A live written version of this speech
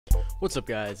What's up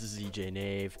guys, this is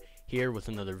EJNave here with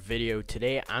another video.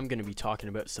 Today I'm going to be talking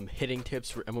about some hitting tips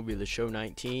for MLB The Show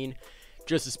 19.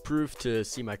 Just as proof to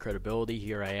see my credibility,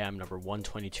 here I am, number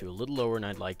 122, a little lower than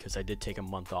I'd like because I did take a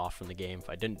month off from the game. If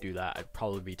I didn't do that, I'd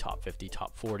probably be top 50,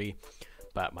 top 40.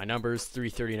 But my numbers,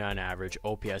 339 average,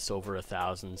 OPS over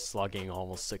 1,000, slugging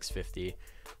almost 650.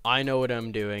 I know what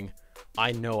I'm doing.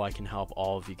 I know I can help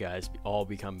all of you guys all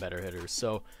become better hitters.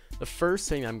 So the first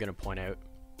thing I'm going to point out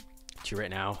to you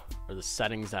right now are the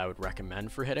settings I would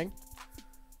recommend for hitting.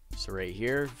 So right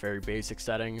here, very basic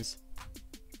settings.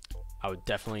 I would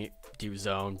definitely do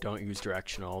zone. Don't use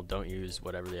directional. Don't use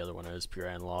whatever the other one is, pure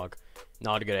analog.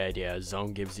 Not a good idea.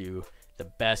 Zone gives you the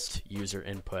best user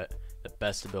input, the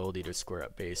best ability to square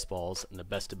up baseballs, and the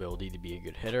best ability to be a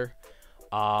good hitter.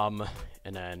 And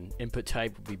then input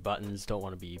type would be buttons. Don't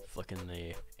want to be flicking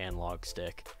the analog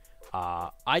stick.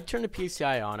 I'd turn the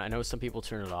PCI on. I know some people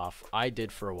turn it off. I did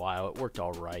for a while. It worked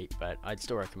all right, but I'd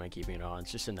still recommend keeping it on.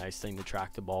 It's just a nice thing to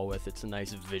track the ball with. It's a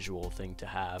nice visual thing to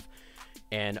have.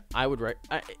 And I would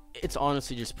it's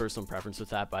honestly just personal preference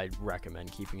with that, but I'd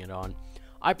recommend keeping it on.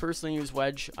 I personally use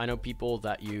wedge. I know people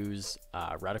that use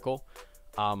reticle.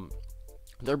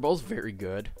 They're both very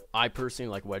good. I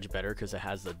personally like wedge better because it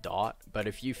has the dot, but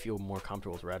if you feel more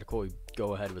comfortable with reticle,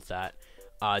 go ahead with that.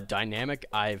 Dynamic,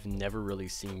 I've never really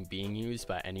seen being used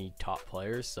by any top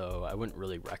players, so I wouldn't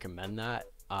really recommend that.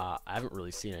 I haven't really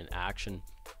seen it in action.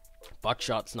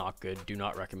 Buckshot's not good. Do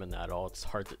not recommend that at all. It's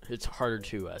harder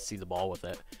to see the ball with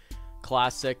it.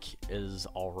 Classic is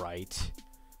all right.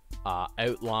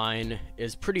 Outline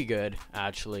is pretty good,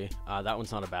 actually. That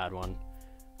one's not a bad one.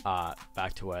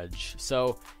 Back to wedge.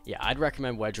 So yeah, I'd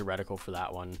recommend wedge or reticle for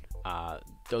that one.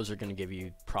 Those are going to give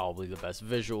you probably the best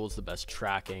visuals, the best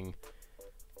tracking.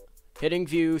 Hitting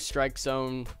view, strike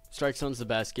zone. Strike zone's the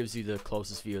best, gives you the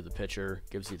closest view of the pitcher,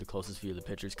 gives you the closest view of the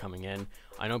pitchers coming in.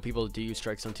 I know people do use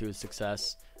strike zone 2 with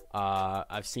success.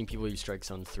 I've seen people use strike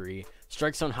zone 3.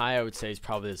 Strike zone high, I would say, is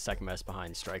probably the second best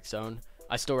behind strike zone.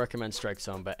 I still recommend strike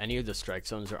zone, but any of the strike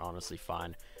zones are honestly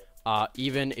fine.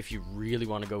 Even if you really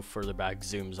want to go further back,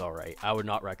 zoom's alright. I would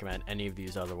not recommend any of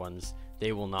these other ones.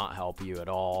 They will not help you at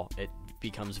all. It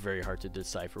becomes very hard to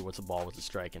decipher what's a ball, what's a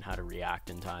strike, and how to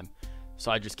react in time. So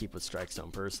I just keep with strike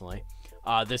zone personally.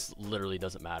 This literally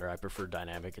doesn't matter. I prefer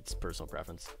dynamic. It's personal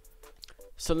preference.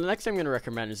 So the next thing I'm going to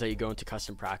recommend is that you go into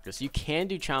custom practice. You can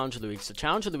do challenge of the week. So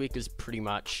challenge of the week is pretty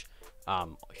much,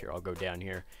 here, I'll go down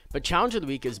here. But challenge of the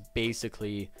week is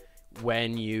basically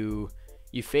when you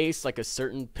face like a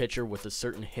certain pitcher with a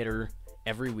certain hitter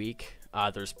every week.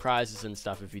 There's prizes and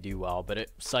stuff if you do well, but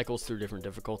it cycles through different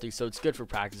difficulties. So it's good for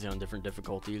practicing on different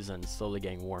difficulties and slowly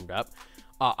getting warmed up.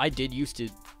 I did used to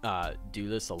do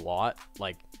this a lot,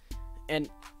 and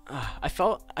I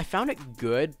found it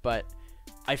good, but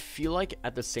I feel like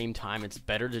at the same time it's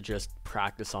better to just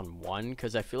practice on one,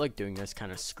 because I feel like doing this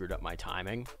kind of screwed up my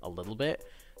timing a little bit.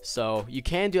 So you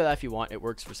can do that if you want. It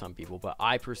works for some people, but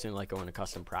I personally like going to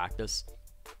custom practice.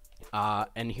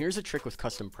 And here's a trick with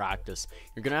custom practice.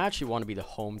 You're going to actually want to be the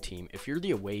home team. If you're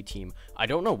the away team, I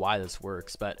don't know why this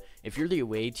works, but if you're the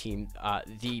away team,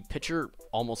 the pitcher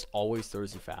almost always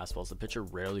throws you fastballs. The pitcher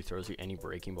rarely throws you any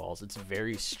breaking balls. It's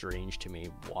very strange to me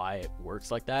why it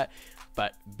works like that,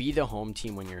 but be the home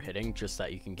team when you're hitting, just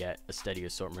that you can get a steady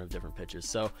assortment of different pitches.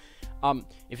 So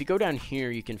if you go down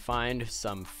here, you can find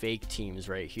some fake teams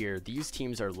right here. These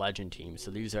teams are legend teams.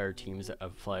 So these are teams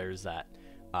of players that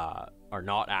are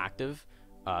not active.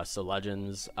 So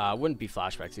legends, wouldn't be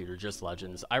flashbacks either, just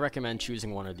legends. I recommend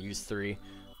choosing one of these three,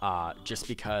 just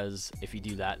because if you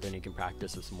do that, then you can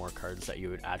practice with some more cards that you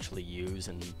would actually use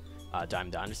in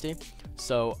Diamond Dynasty.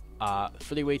 So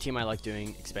for the away team, I like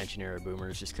doing expansion era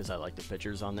boomers just because I like the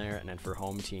pitchers on there. And then for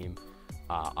home team,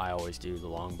 I always do the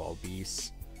long ball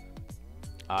beasts.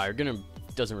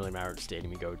 Doesn't really matter what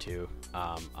stadium you go to.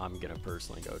 I'm gonna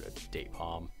personally go to Date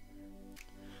Palm.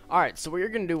 Alright, so what you're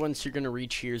going to do once you're going to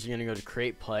reach here is you're going to go to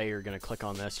create play. You're going to click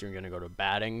on this. You're going to go to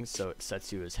batting, so it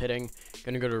sets you as hitting. You're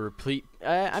going to go to repeat.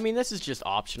 I mean, this is just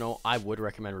optional. I would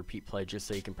recommend repeat play just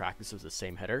so you can practice with the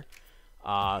same hitter.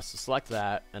 So select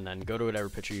that and then go to whatever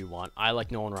pitcher you want. I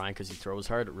like Nolan Ryan because he throws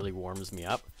hard. It really warms me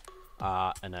up.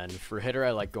 And then for hitter,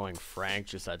 I like going Frank,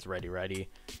 just that's ready.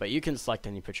 But you can select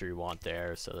any pitcher you want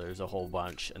there. So there's a whole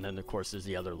bunch. And then, of course, there's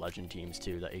the other legend teams,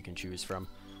 too, that you can choose from.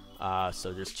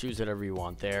 So just choose whatever you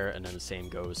want there, and then the same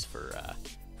goes for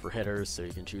hitters, so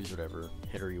you can choose whatever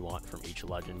hitter you want from each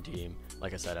legend team.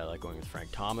 Like I said, I like going with Frank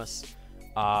Thomas.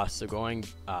 So going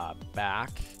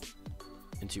back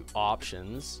into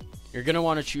options, you're going to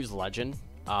want to choose legend.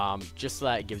 just so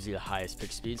that it gives you the highest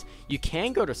pitch speeds. You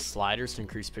can go to sliders to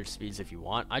increase pitch speeds if you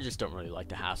want. I just don't really like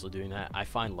the hassle doing that. I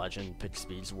find legend pitch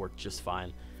speeds work just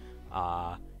fine.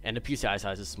 And the PCI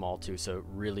size is small too, so it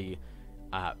really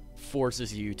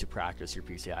forces you to practice your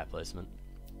PCI placement.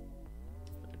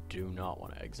 I do not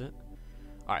want to exit.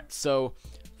 Alright, so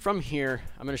from here,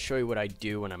 I'm going to show you what I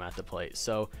do when I'm at the plate.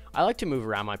 So I like to move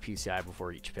around my PCI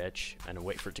before each pitch and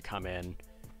wait for it to come in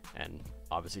and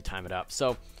obviously time it up.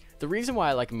 So the reason why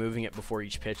I like moving it before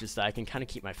each pitch is that I can kind of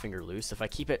keep my finger loose. If I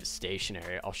keep it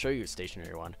stationary, I'll show you a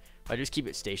stationary one. If I just keep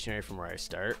it stationary from where I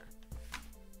start,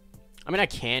 I mean, I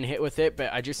can hit with it,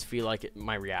 but I just feel like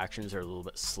my reactions are a little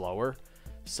bit slower.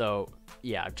 So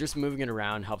yeah, just moving it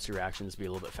around helps your reactions be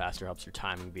a little bit faster, helps your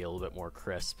timing be a little bit more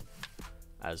crisp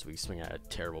as we swing at a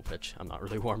terrible pitch. I'm not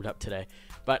really warmed up today,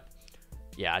 but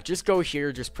yeah, just go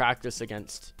here, just practice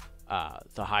against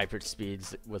the high pitch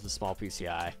speeds with a small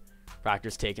PCI.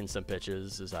 Practice taking some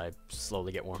pitches as I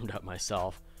slowly get warmed up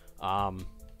myself.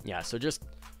 Yeah, so just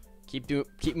keep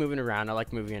moving around. I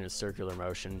like moving in a circular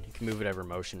motion. You can move whatever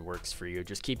motion works for you.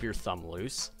 Just keep your thumb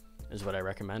loose is what I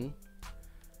recommend.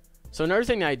 So another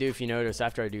thing that I do, if you notice,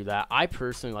 after I do that, I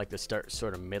personally like to start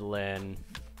sort of middle in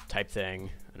type thing,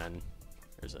 and then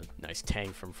there's a nice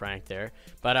tank from Frank there.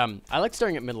 But I like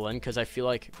starting at middle in because I feel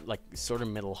like sort of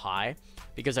middle high,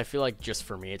 because I feel like just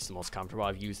for me it's the most comfortable.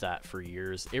 I've used that for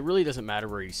years. It really doesn't matter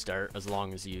where you start as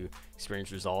long as you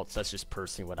experience results. That's just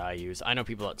personally what I use. I know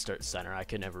people that start center. I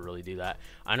could never really do that.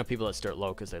 I know people that start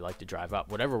low because they like to drive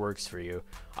up. Whatever works for you.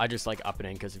 I just like up and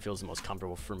in because it feels the most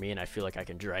comfortable for me, and I feel like I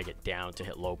can drag it down to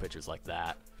hit low pitches like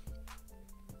that.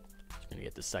 Just gonna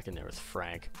get the second there with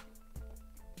Frank.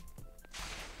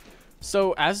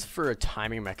 So as for a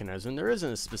timing mechanism, there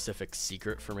isn't a specific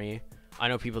secret for me. I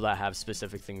know people that have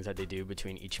specific things that they do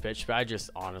between each pitch, but I just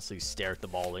honestly stare at the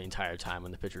ball the entire time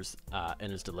when the pitcher's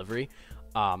in his delivery.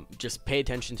 Just pay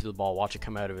attention to the ball, watch it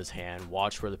come out of his hand,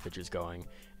 watch where the pitch is going,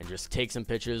 and just take some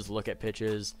pitches, look at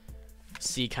pitches,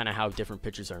 see kind of how different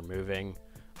pitches are moving.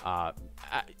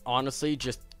 Honestly,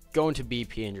 just go into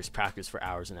BP and just practice for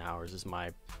hours and hours is my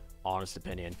honest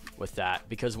opinion with that,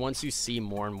 because once you see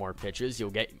more and more pitches,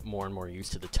 you'll get more and more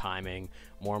used to the timing,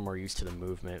 more and more used to the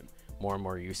movement, more and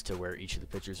more used to where each of the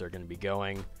pitchers are going to be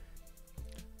going.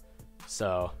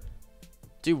 So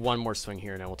do one more swing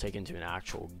here and then we'll take into an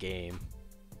actual game.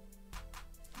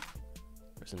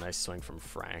 There's a nice swing from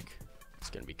Frank.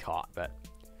 It's going to be caught, but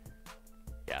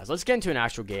yeah, so let's get into an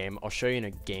actual game. I'll show you in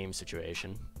a game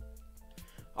situation.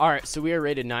 Alright, so we are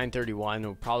rated 931.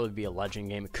 It'll probably be a legend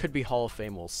game. It could be Hall of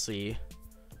Fame. We'll see.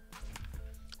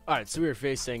 Alright, so we are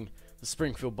facing the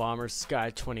Springfield Bombers, Sky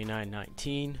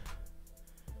 2919.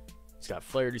 It's got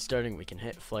Flaherty starting. We can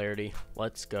hit Flaherty.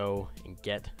 Let's go and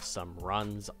get some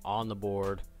runs on the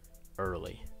board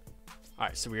early.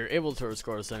 Alright, so we were able to throw a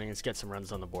scoreless inning. Let's get some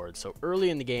runs on the board. So early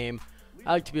in the game,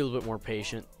 I like to be a little bit more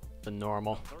patient than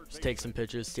normal. Just take some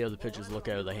pitches, see how the pitches look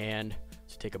out of the hand.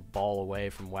 So take a ball away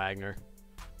from Wagner.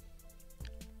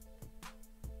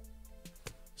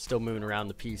 Still moving around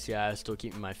the PCI, still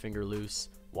keeping my finger loose,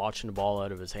 watching the ball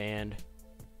out of his hand.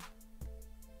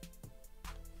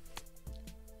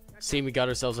 See, we got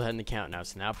ourselves ahead in the count now,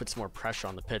 so now puts more pressure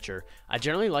on the pitcher. I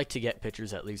generally like to get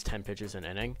pitchers at least 10 pitches an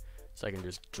inning, so I can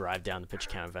just drive down the pitch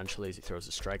count eventually as he throws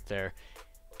a strike there.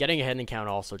 Getting ahead in the count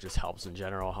also just helps in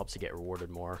general, helps to get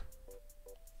rewarded more.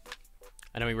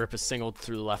 And then we rip a single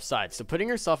through the left side. So putting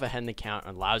yourself ahead in the count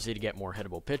allows you to get more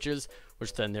hittable pitches,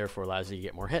 which then therefore allows you to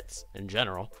get more hits in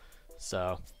general.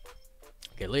 So,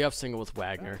 okay, leadoff single with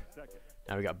Wagner.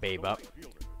 Now we got Babe up.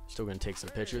 Still going to take some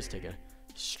pitches, take a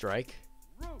strike.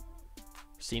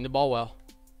 Seeing the ball well.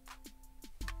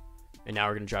 And now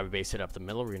we're going to drive a base hit up the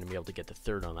middle. We're going to be able to get the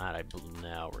third on that.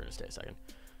 Now we're going to stay a second.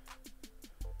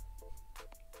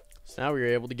 So now we were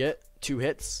able to get 2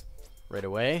 hits right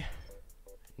away.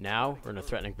 Now we're in a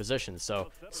threatening position. So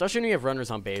especially when you have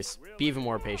runners on base, be even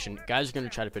more patient. Guys are going to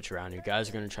try to pitch around you. Guys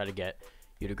are going to try to get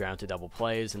you to ground to double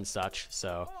plays and such.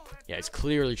 So yeah, he's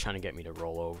clearly trying to get me to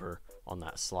roll over on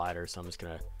that slider. So I'm just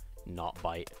going to not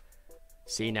bite.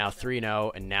 See, now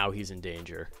 3-0, and now he's in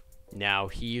danger. Now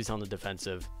he's on the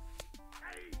defensive.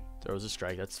 Throws a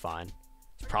strike. That's fine.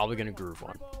 He's probably going to groove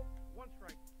one.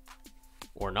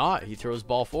 Or not. He throws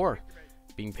ball 4.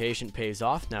 Being patient pays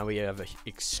off. Now we have an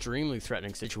extremely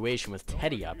threatening situation with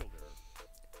Teddy up.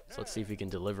 So let's see if we can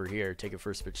deliver here. Take a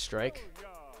first pitch strike.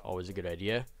 Always a good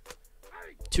idea.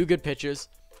 2 good pitches.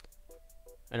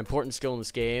 An important skill in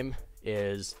this game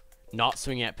is not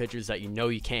swinging at pitches that you know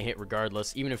you can't hit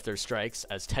regardless, even if they're strikes,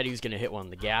 as Teddy's going to hit one in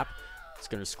the gap. It's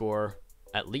going to score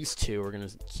at least 2. We're going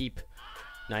to keep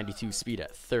 92 speed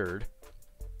at third.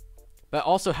 But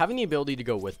also, having the ability to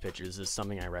go with pitches is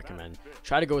something I recommend.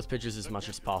 Try to go with pitches as much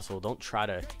as possible. Don't try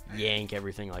to yank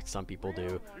everything like some people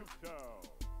do.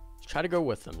 Just try to go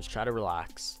with them. Just try to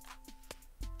relax.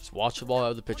 Just watch the ball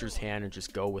out of the pitcher's hand and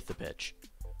just go with the pitch.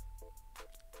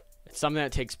 It's something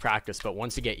that takes practice, but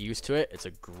once you get used to it, it's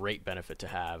a great benefit to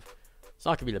have. It's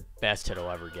not going to be the best hit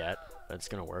I'll ever get, but it's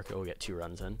going to work. It'll get 2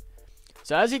 runs in.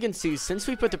 So as you can see, since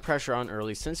we put the pressure on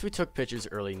early, since we took pitches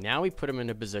early, now we put him in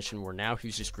a position where now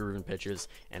he's just grooving pitches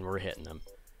and we're hitting them.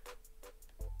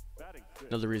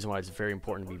 Another reason why it's very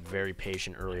important to be very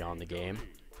patient early on in the game.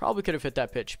 Probably could have hit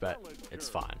that pitch, but it's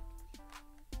fine.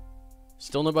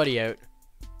 Still nobody out.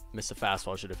 Missed a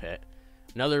fastball, should have hit.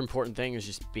 Another important thing is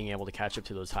just being able to catch up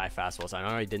to those high fastballs. I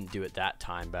know I didn't do it that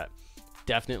time, but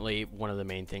definitely one of the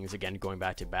main things, again, going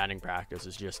back to batting practice,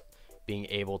 is just being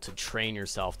able to train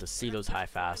yourself to see those high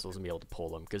fastballs and be able to pull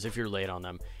them. Because if you're late on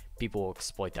them, people will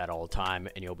exploit that all the time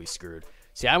and you'll be screwed.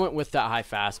 See, I went with that high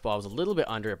fastball. I was a little bit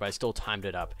under it, but I still timed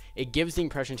it up. It gives the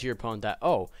impression to your opponent that,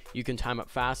 oh, you can time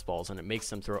up fastballs, and it makes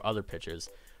them throw other pitches.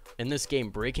 In this game,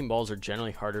 breaking balls are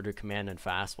generally harder to command than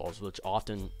fastballs, which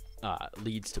often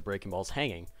leads to breaking balls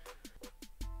hanging.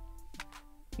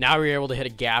 Now we're able to hit a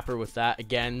gapper with that.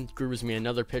 Again, grooves me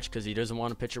another pitch because he doesn't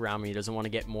want to pitch around me. He doesn't want to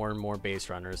get more and more base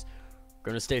runners.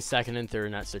 We're going to stay second and third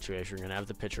in that situation. We're going to have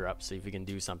the pitcher up, see if we can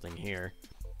do something here.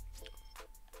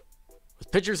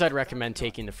 With pitchers, I'd recommend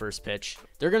taking the first pitch.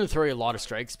 They're going to throw you a lot of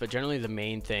strikes, but generally the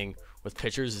main thing with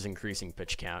pitchers is increasing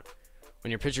pitch count.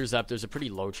 When your pitcher's up, there's a pretty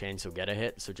low chance you'll get a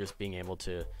hit, so just being able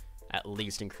to at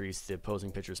least increase the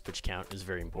opposing pitcher's pitch count is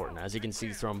very important. As you can see,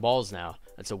 he's throwing balls now.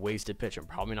 That's a wasted pitch. I'm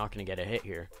probably not going to get a hit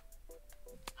here.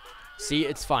 See,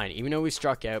 it's fine. Even though we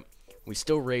struck out, we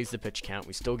still raise the pitch count.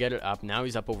 We still get it up. Now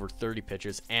he's up over 30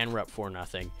 pitches, and we're up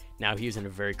 4-0. Now he's in a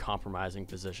very compromising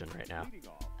position right now.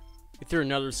 We threw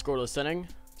another scoreless inning.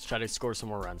 Let's try to score some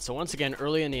more runs. So once again,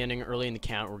 early in the inning, early in the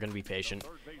count, we're going to be patient.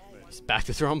 He's back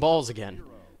to throwing balls again.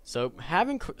 So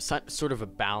having sort of a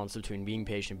balance between being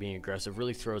patient and being aggressive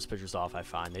really throws pitchers off, I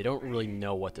find. They don't really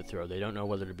know what to throw. They don't know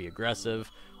whether to be aggressive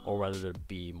or whether to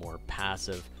be more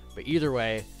passive. But either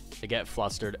way, they get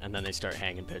flustered and then they start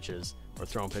hanging pitches or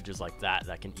throwing pitches like that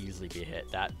can easily be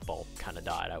hit. That ball kind of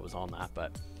died. I was on that.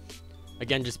 But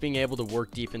again, just being able to work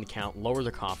deep in the count, lower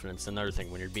their confidence. Another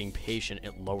thing, when you're being patient,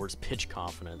 it lowers pitch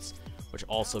confidence, which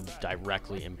also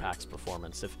directly impacts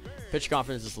performance. If pitch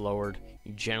confidence is lowered,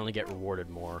 you generally get rewarded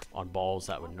more on balls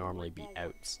that would normally be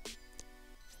outs.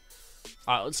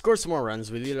 Alright, let's score some more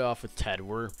runs. We lead it off with Ted.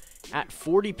 We're at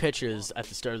 40 pitches at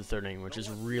the start of the third inning, which is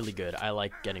really good. I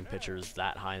like getting pitchers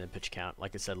that high in the pitch count.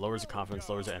 Like I said, lowers the confidence,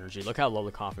 lowers the energy. Look how low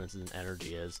the confidence and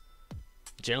energy is.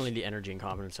 Generally, the energy and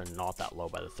confidence are not that low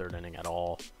by the third inning at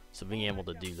all. So being able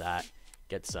to do that,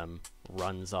 get some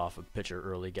runs off a pitcher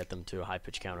early, get them to a high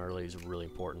pitch count early is really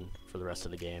important for the rest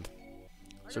of the game.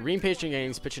 So being patient again,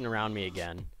 he's pitching around me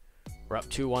again. We're up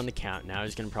 2-1 the count. Now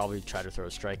he's going to probably try to throw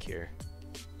a strike here.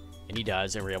 And he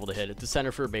does, and we're able to hit it to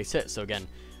center for a base hit. So again,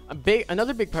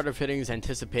 another big part of hitting is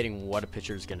anticipating what a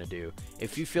pitcher is going to do.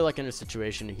 If you feel like in a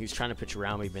situation he's trying to pitch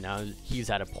around me, but now he's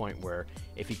at a point where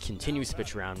if he continues to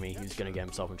pitch around me, he's going to get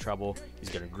himself in trouble, he's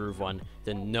going to groove one,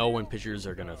 then know when pitchers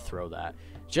are going to throw that.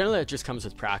 Generally, it just comes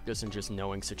with practice and just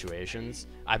knowing situations.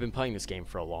 I've been playing this game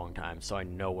for a long time, so I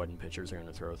know when pitchers are going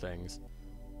to throw things.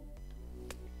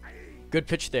 Good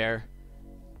pitch there.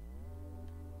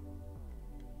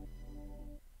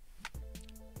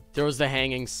 Throws the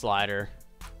hanging slider.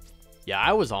 Yeah,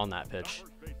 I was on that pitch.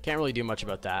 Can't really do much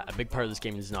about that. A big part of this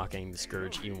game is not getting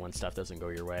discouraged even when stuff doesn't go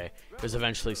your way, because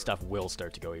eventually stuff will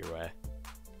start to go your way.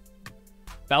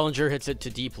 Bellinger hits it to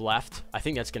deep left. I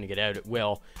think that's going to get out. It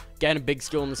will. Again, a big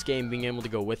skill in this game, being able to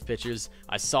go with pitches.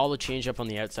 I saw the changeup on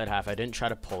the outside half. I didn't try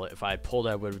to pull it. If I had pulled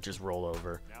it, I would have just rolled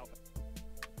over.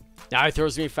 Now he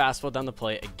throws me a fastball down the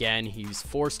plate. Again, he's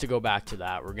forced to go back to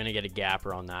that. We're going to get a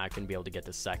gapper on that. Going to be able to get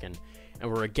the second. And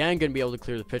we're again going to be able to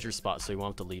clear the pitcher spot so he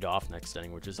won't have to lead off next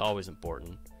inning, which is always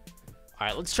important. All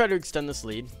right, let's try to extend this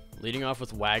lead. Leading off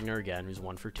with Wagner again, who's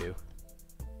 1 for 2.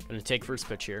 Going to take first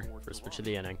pitch here. First pitch of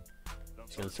the inning.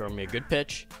 He's going to throw me a good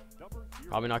pitch.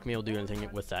 Probably not going to be able to do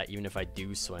anything with that, even if I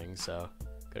do swing. So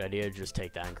good idea to just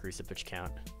take that, increase the pitch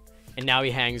count. And now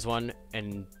he hangs one,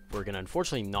 and we're going to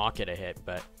unfortunately not get a hit,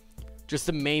 but just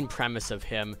the main premise of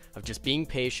him, of just being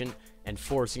patient and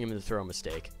forcing him to throw a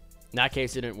mistake. In that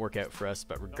case, it didn't work out for us,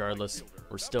 but regardless,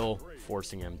 we're still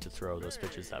forcing him to throw those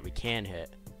pitches that we can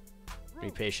hit.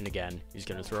 Be patient again. He's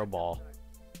going to throw a ball.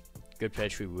 Good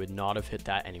pitch. We would not have hit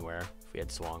that anywhere if we had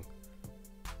swung.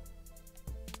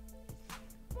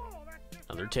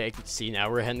 Another take. See, now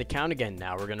we're ahead in the count again.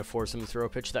 Now we're going to force him to throw a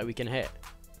pitch that we can hit.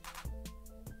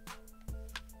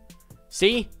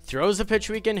 See, throws a pitch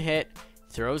we can hit,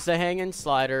 throws the hanging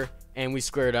slider, and we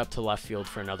squared up to left field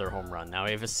for another home run. Now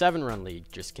we have a 7-run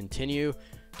lead. Just continue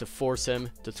to force him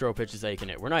to throw pitches that he can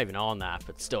hit. We're not even on that,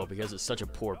 but still, because it's such a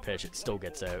poor pitch, it still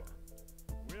gets out.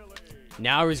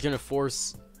 Now he's going to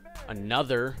force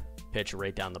another pitch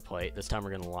right down the plate. This time we're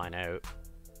going to line out.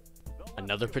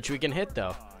 Another pitch we can hit,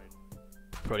 though.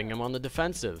 Putting him on the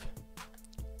defensive.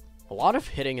 A lot of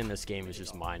hitting in this game is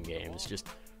just mind games. Just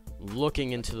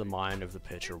looking into the mind of the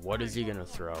pitcher. What is he going to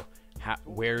throw?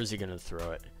 Where is he going to throw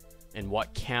it? And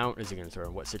what count is he going to throw?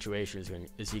 In what situation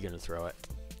is he going to throw it?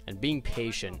 And being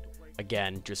patient,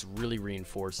 again, just really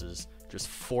reinforces just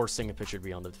forcing a pitcher to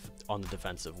be on the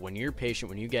defensive. When you're patient,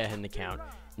 when you get ahead in the count,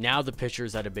 now the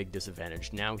pitcher's at a big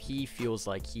disadvantage. Now he feels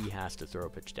like he has to throw a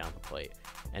pitch down the plate.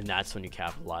 And that's when you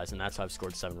capitalize. And that's how I've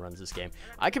scored 7 runs this game.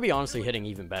 I could be honestly hitting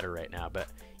even better right now, but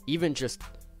even just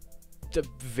the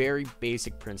very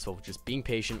basic principle of just being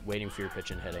patient, waiting for your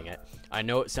pitch and hitting it. I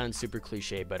know it sounds super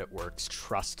cliche, but it works.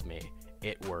 Trust me,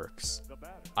 it works.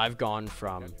 I've gone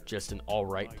from just an all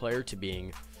right player to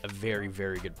being a very,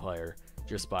 very good player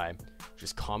just by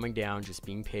just calming down, just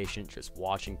being patient, just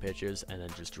watching pitches, and then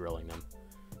just drilling them.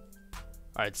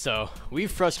 All right, so we've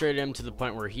frustrated him to the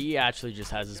point where he actually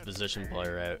just has his position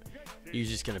player out. He's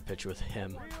just going to pitch with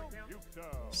him.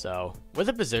 So with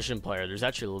a position player, there's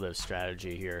actually a little bit of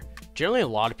strategy here. Generally, a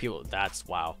lot of people, a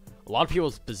lot of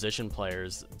people's position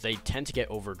players, they tend to get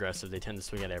over aggressive. They tend to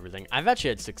swing at everything. I've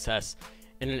actually had success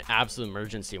in an absolute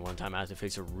emergency one time. I had to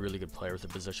face a really good player with a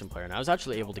position player, and I was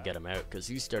actually able to get him out because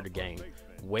he started getting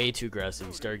way too aggressive.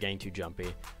 He started getting too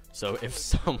jumpy. So if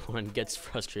someone gets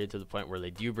frustrated to the point where they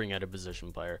do bring out a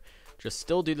position player, just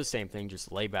still do the same thing.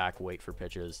 Just lay back, wait for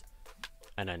pitches,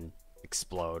 and then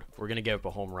explode. We're going to give up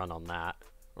a home run on that.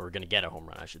 Or we're going to get a home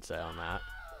run, I should say, on that.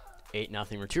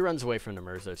 8-0. We're 2 runs away from the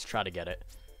Merz. Let's try to get it.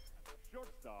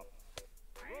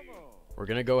 We're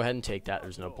going to go ahead and take that.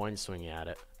 There's no point in swinging at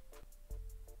it.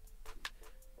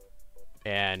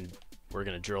 And we're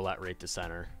going to drill that right to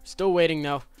center. Still waiting,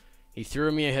 though. He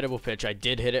threw me a hittable pitch. I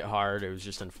did hit it hard. It was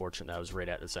just unfortunate that I was right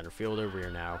at the center fielder. We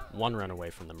are now 1 run away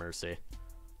from the Mercy.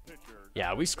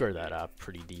 Yeah, we squared that up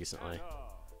pretty decently.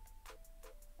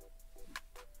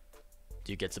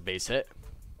 Dude gets a base hit.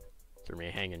 Threw me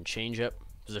a hanging changeup.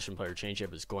 Position player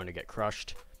changeup is going to get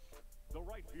crushed.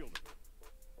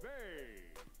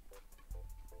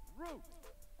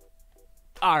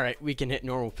 Alright, we can hit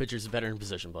normal pitchers better than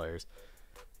position players.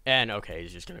 And okay,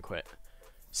 he's just going to quit.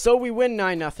 So we win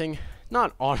 9-0.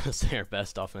 Not honestly our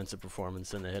best offensive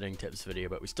performance in the hitting tips video,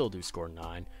 but we still do score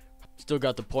 9. Still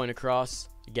got the point across.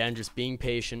 Again, just being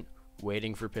patient,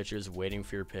 waiting for pitches, waiting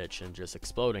for your pitch, and just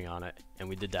exploding on it. And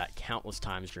we did that countless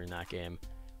times during that game.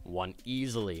 Won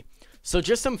easily. So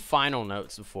just some final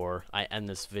notes before I end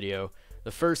this video.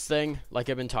 The first thing, like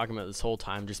I've been talking about this whole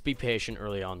time, just be patient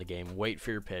early on in the game. Wait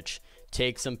for your pitch.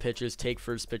 Take some pitches. Take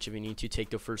first pitch if you need to. Take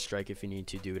the first strike if you need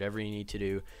to. Do whatever you need to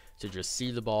do to just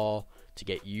see the ball, to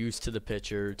get used to the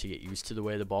pitcher, to get used to the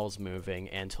way the ball is moving,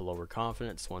 and to lower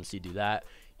confidence. Once you do that,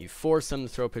 you force them to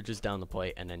throw pitches down the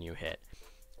plate, and then you hit.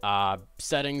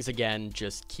 Settings, again,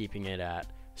 just keeping it at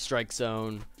strike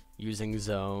zone, using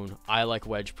zone. I like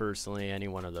wedge personally. Any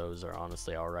one of those are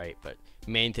honestly all right, but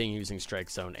main thing, using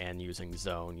strike zone and using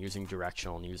zone. Using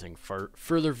directional and using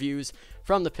further views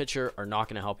from the pitcher are not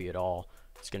going to help you at all.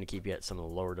 It's going to keep you at some of the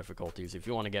lower difficulties. If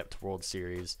you want to get to World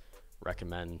Series,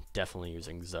 recommend definitely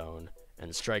using zone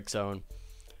and strike zone.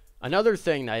 Another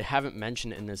thing that I haven't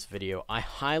mentioned in this video, I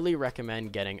highly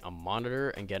recommend getting a monitor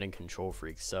and getting Control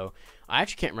Freaks. So I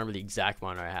actually can't remember the exact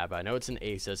monitor I have. I know it's an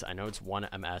Asus. I know it's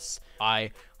 1MS.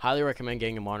 I highly recommend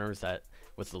getting a monitor that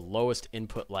with the lowest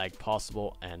input lag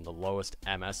possible and the lowest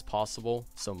MS possible.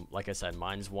 So like I said,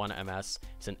 mine's 1MS.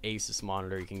 It's an Asus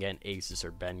monitor. You can get an Asus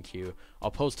or BenQ.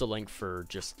 I'll post a link for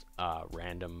just a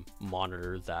random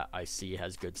monitor that I see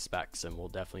has good specs and will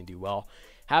definitely do well.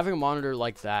 Having a monitor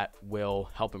like that will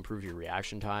help improve your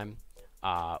reaction time,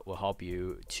 will help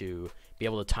you to be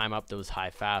able to time up those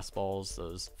high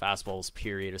fastballs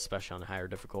period, especially on higher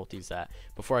difficulties that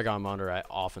before I got a monitor I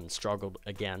often struggled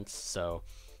against. So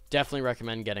definitely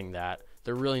recommend getting that.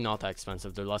 They're really not that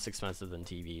expensive. They're less expensive than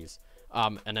TVs.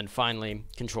 And then finally,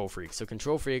 Control Freaks. So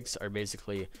Control Freaks are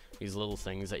basically these little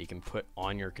things that you can put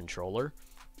on your controller.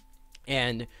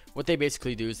 And what they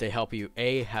basically do is they help you,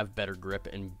 A, have better grip,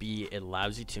 and B, it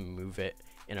allows you to move it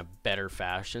in a better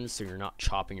fashion so you're not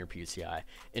chopping your PCI.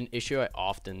 An issue that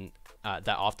often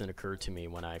occurred to me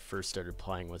when I first started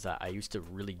playing was that I used to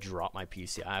really drop my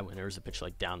PCI when there was a pitch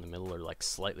like down the middle or like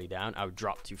slightly down. I would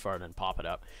drop too far and then pop it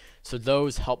up. So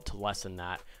those help to lessen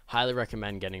that. Highly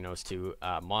recommend getting those two.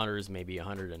 Monitors maybe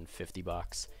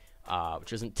 $150.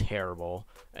 which isn't terrible.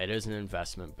 It is an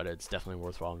investment, but it's definitely a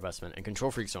worthwhile investment. And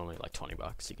Control Freak's only like 20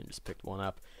 bucks. You can just pick one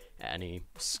up at any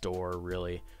store,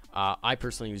 really. I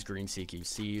personally use Green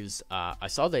CQCs. I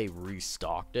saw they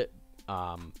restocked it.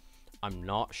 I'm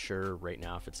not sure right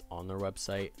now if it's on their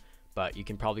website, but you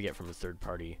can probably get from a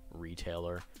third-party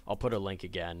retailer. I'll put a link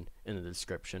again in the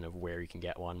description of where you can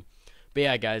get one. But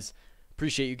yeah, guys,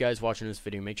 appreciate you guys watching this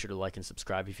video. Make sure to like and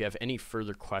subscribe. If you have any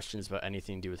further questions about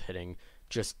anything to do with hitting,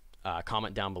 just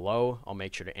comment down below. I'll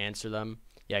make sure to answer them.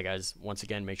 Yeah, guys, once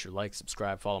again, make sure to like,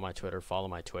 subscribe, follow my Twitter, follow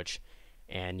my Twitch.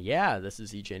 And yeah, this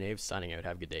is EJNave signing out.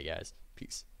 Have a good day, guys.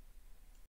 Peace.